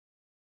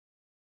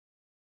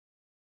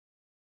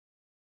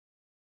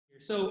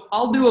So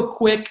I'll do a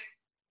quick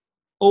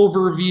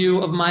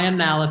overview of my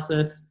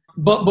analysis.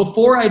 But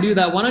before I do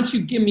that, why don't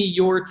you give me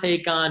your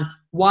take on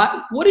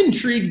what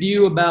intrigued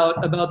you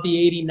about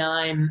the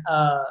 89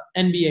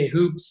 NBA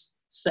hoops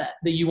set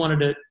that you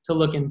wanted to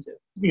look into?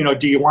 You know,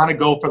 do you want to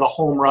go for the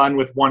home run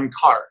with one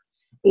card?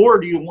 Or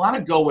do you want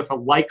to go with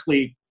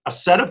a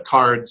set of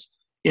cards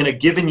in a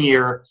given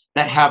year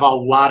that have a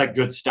lot of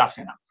good stuff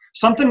in them?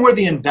 Something where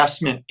the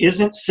investment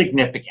isn't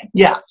significant.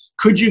 Yeah,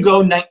 could you go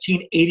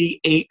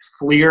 1988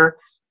 Fleer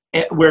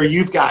where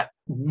you've got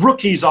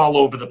rookies all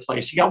over the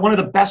place? You got one of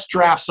the best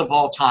drafts of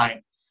all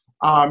time.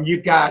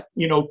 You've got,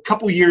 a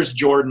couple years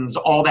Jordans,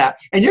 all that.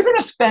 And you're going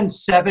to spend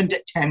 $7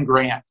 to $10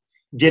 grand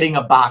getting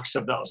a box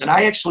of those. And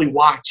I actually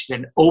watched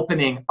an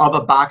opening of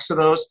a box of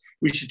those.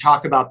 We should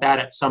talk about that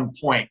at some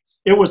point.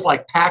 It was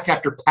like pack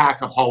after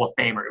pack of Hall of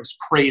Famer. It was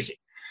crazy.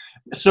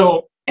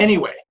 So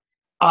anyway,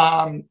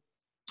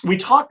 we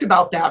talked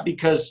about that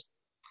because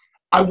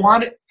I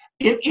wanted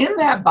in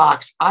that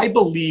box. I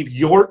believe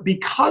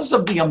because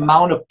of the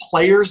amount of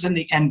players in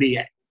the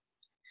NBA,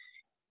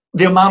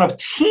 the amount of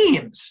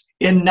teams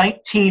in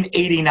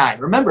 1989.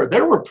 Remember,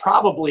 there were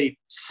probably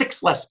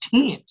 6 less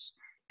teams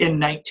in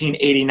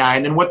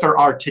 1989 than what there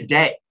are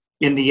today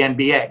in the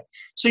NBA.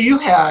 So you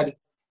had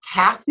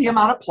half the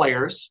amount of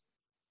players.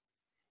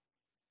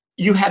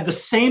 You had the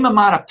same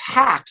amount of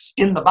packs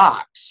in the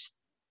box.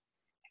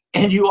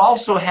 And you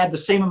also had the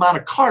same amount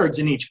of cards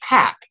in each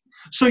pack.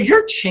 So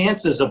your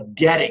chances of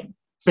getting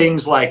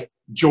things like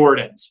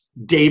Jordans,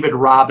 David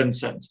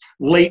Robinsons,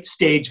 late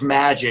stage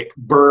Magic,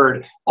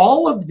 Bird,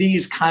 all of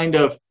these kind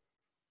of,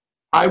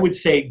 I would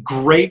say,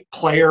 great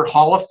player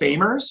Hall of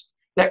Famers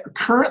that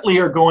currently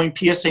are going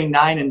PSA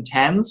 9 and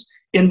 10s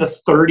in the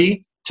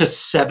 $30 to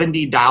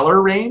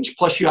 $70 range.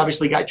 Plus you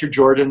obviously got your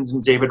Jordans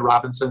and David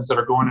Robinsons that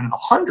are going in the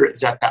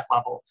hundreds at that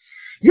level.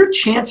 Your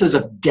chances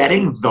of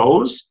getting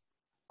those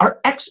are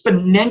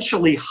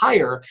exponentially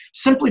higher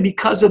simply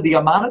because of the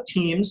amount of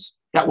teams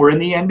that were in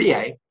the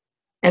NBA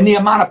and the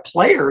amount of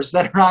players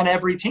that are on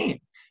every team.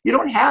 You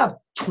don't have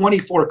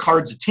 24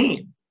 cards a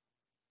team.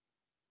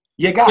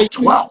 You got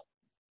 12.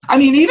 I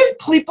mean, even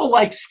people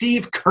like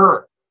Steve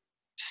Kerr,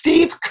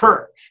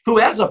 who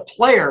as a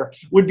player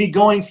would be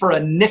going for a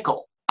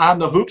nickel on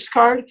the hoops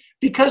card,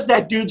 because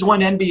that dude's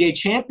won NBA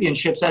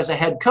championships as a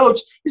head coach,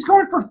 he's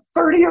going for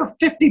 30 or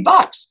 50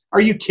 bucks.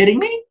 Are you kidding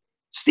me?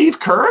 Steve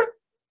Kerr?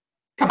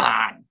 Come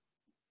on.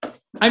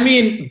 I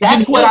mean,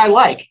 that's what I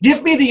like.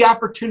 Give me the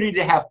opportunity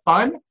to have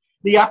fun,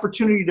 the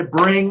opportunity to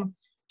bring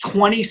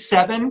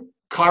 27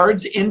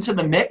 cards into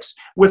the mix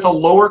with a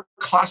lower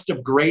cost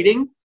of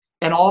grading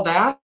and all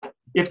that.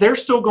 If they're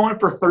still going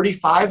for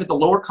 35 at the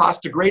lower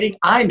cost of grading,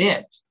 I'm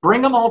in.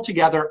 Bring them all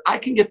together. I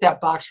can get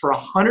that box for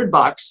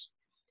 $100.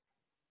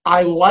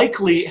 I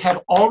likely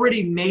have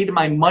already made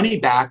my money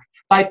back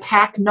by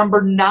pack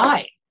number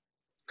 9.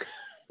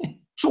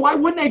 So why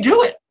wouldn't I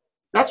do it?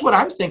 That's what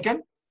I'm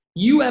thinking.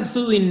 You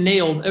absolutely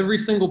nailed every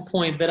single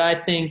point that I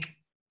think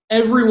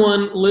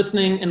everyone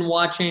listening and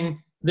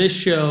watching this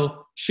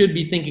show should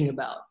be thinking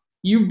about.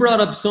 You've brought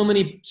up so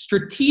many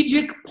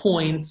strategic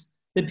points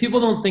that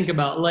people don't think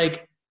about,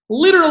 like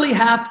literally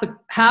half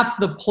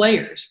the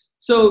players.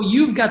 So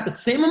you've got the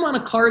same amount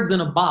of cards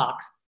in a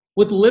box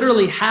with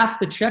literally half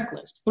the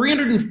checklist.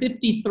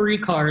 353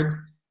 cards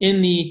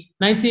in the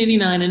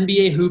 1989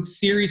 NBA Hoops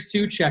Series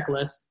 2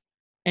 checklist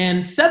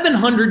and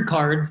 700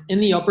 cards in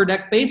the Upper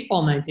Deck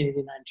Baseball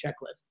 1989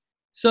 checklist.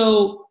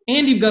 So,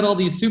 and you've got all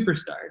these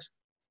superstars.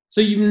 So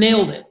you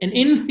nailed it. And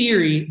in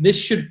theory, this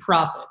should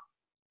profit.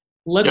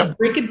 Let's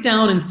break it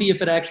down and see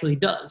if it actually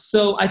does.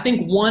 So I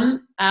think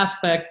one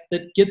aspect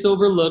that gets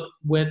overlooked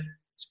with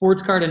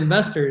sports card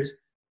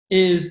investors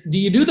is, do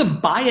you do the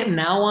buy it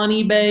now on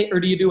eBay or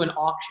do you do an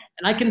auction?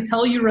 And I can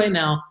tell you right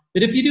now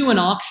that if you do an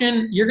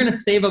auction, you're going to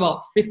save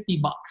about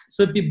 $50.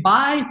 So if you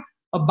buy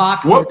a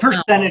box. What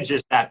percentage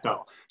is that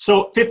though?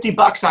 So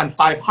 $50 on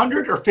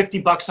 500 or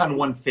 $50 on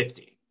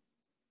 150?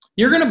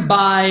 You're going to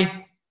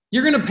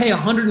pay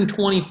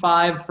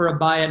 $125 for a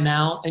buy it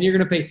now, and you're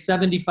going to pay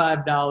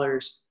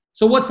 $75.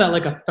 So what's that,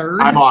 like a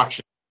third? I'm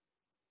auction.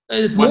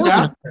 It's more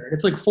than a third.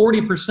 It's like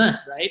 40%,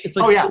 right? It's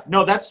like, oh yeah,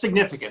 no, that's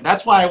significant.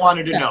 That's why I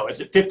wanted to know.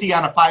 Is it 50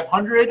 on a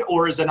 500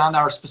 or is it on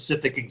our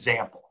specific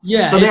example?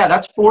 Yeah. So yeah,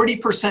 that's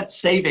 40%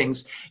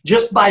 savings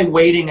just by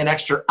waiting an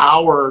extra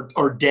hour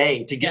or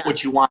day to get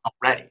what you want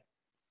already.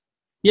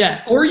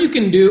 Yeah, or you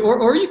can do,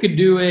 or you could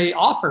do a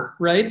offer,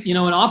 right? An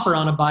offer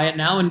on a buy it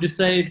now and just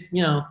say,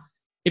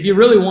 if you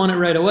really want it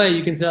right away,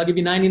 you can say, I'll give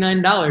you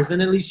 $99.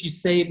 And at least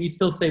you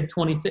still save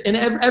 26. And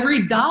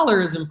every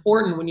dollar is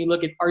important when you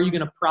look at, are you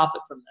going to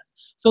profit from this?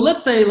 So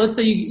let's say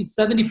you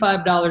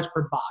 $75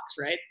 per box,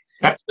 right?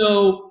 Okay.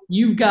 So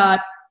you've got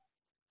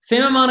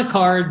same amount of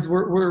cards.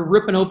 We're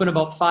ripping open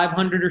about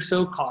 500 or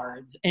so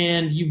cards.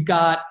 And you've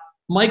got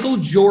Michael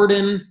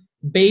Jordan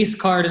base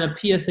card in a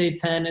PSA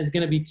 10 is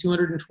going to be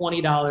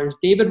 $220.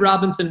 David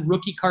Robinson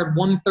rookie card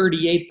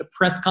 138, the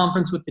press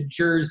conference with the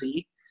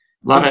jersey.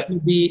 Love it.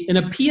 In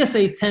a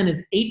PSA 10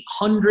 is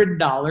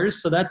 $800,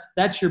 so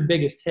that's your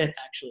biggest hit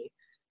actually.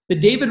 The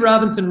David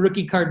Robinson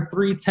rookie card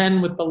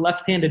 310 with the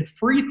left-handed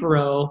free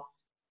throw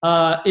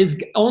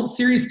is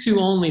Series 2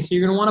 only, so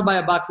you're going to want to buy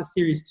a box of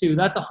Series 2.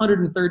 That's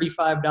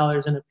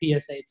 $135 in a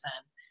PSA 10.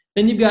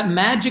 Then you've got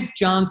Magic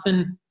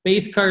Johnson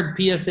base card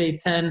PSA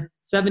 10,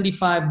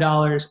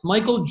 $75.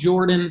 Michael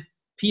Jordan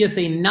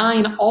PSA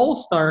 9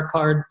 All-Star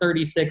card,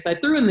 $36. I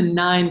threw in the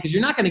 9 because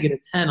you're not going to get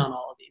a 10 on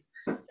all of these.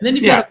 And then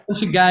you've got a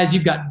bunch of guys.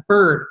 You've got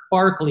Bird,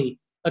 Barkley,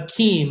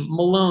 Akeem,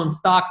 Malone,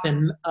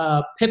 Stockton,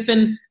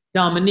 Pippen,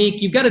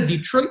 Dominique. You've got a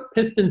Detroit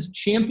Pistons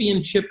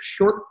championship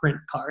short print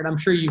card. I'm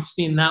sure you've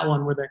seen that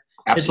one where they're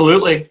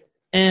absolutely.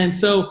 And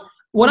so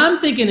what I'm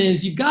thinking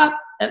is you've got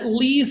at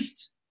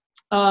least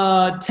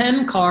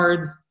 10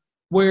 cards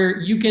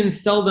where you can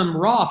sell them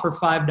raw for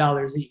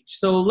 $5 each.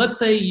 So let's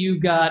say you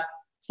got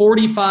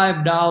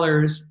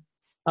 $45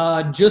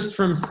 just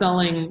from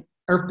selling,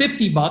 or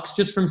 $50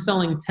 just from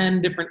selling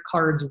 10 different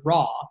cards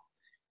raw.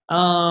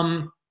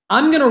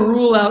 I'm going to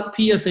rule out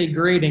PSA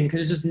grading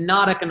because it's just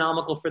not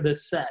economical for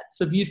this set.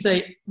 So if you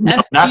say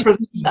not for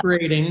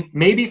grading,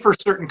 maybe for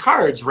certain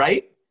cards,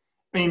 right?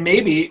 I mean,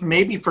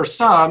 maybe for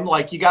some,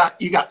 like you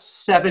got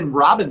 7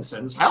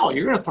 Robinsons. Hell,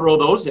 you're going to throw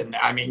those in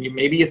there. I mean,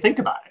 maybe you think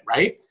about it,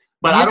 right?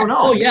 But I don't know.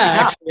 Oh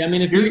yeah, actually, I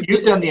mean, if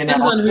you've done the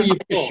analysis, you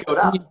just showed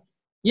up.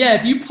 Yeah,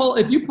 if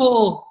you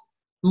pull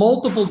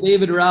multiple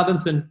David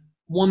Robinson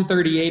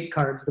 138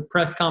 cards, the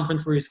press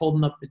conference where he's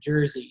holding up the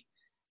jersey,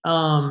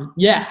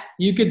 yeah,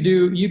 you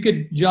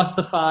could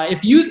justify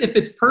if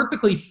it's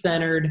perfectly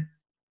centered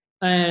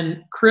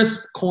and crisp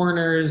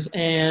corners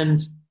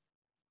and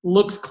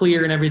looks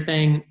clear and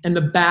everything, and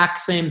the back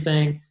same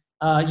thing,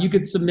 you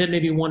could submit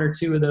maybe 1 or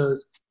 2 of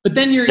those. But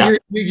then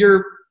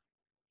you're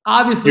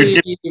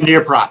obviously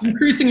near profit,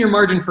 increasing your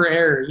margin for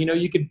error. You know,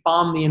 you could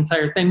bomb the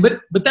entire thing,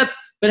 but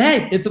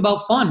hey, it's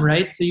about fun,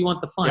 right? So you want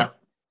the fun. Yeah.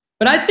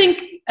 But I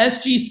think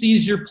SG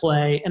sees your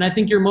play, and I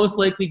think you're most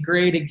likely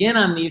grade again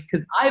on these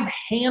because I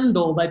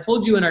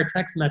told you in our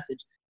text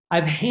message,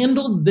 I've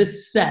handled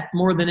this set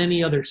more than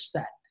any other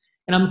set.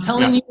 And I'm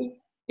telling you,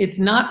 it's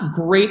not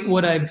great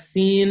what I've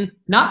seen,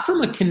 not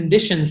from a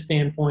condition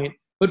standpoint,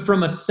 but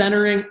from a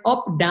centering.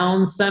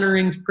 Up-down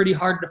centering's pretty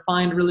hard to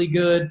find really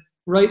good.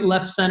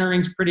 Right-left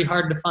centering's pretty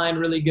hard to find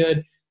really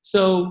good.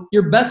 So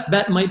your best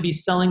bet might be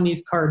selling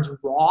these cards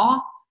raw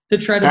to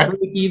try to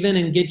break even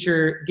and get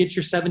your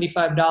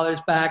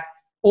 $75 back,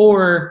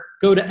 or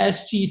go to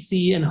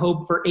SGC and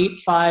hope for 8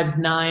 5s,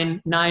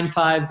 9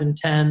 5s, and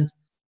 10s.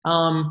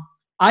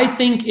 I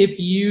think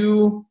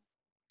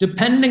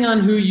depending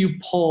on who you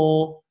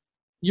pull,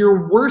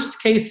 your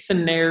worst case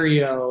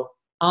scenario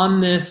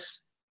on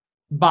this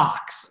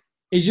box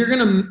is you're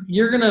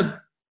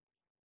gonna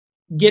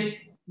get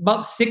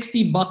about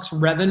 $60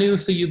 revenue,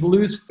 so you'd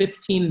lose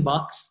 $15.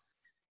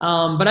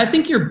 But I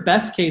think your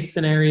best case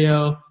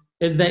scenario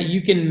is that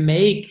you could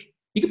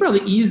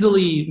probably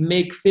easily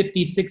make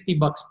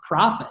 $50-$60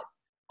 profit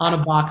on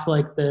a box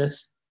like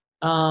this,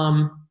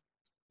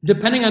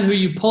 depending on who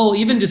you pull,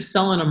 even just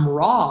selling them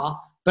raw.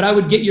 But I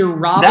would get your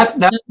Robinsons.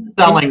 That's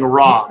selling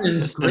raw in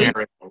this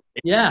scenario.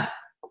 Yeah.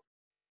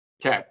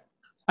 Okay.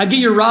 I'd get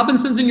your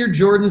Robinsons and your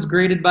Jordans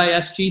graded by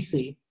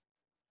SGC,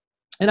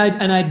 and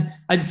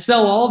I'd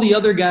sell all the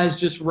other guys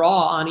just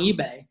raw on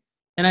eBay.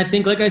 And I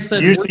think, like I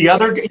said, use the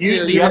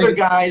other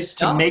guys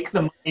to make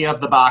the money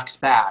of the box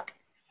back,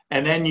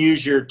 and then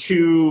use your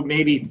 2,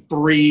 maybe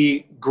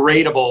 3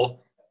 gradable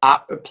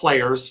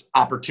players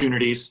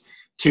opportunities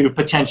to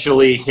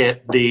potentially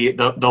hit the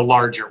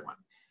larger one.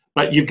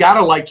 But you've got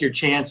to like your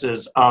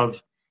chances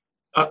of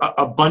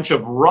a bunch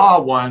of raw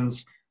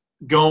ones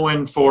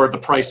going for the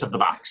price of the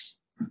box,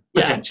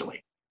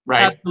 potentially,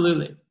 right?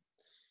 Absolutely.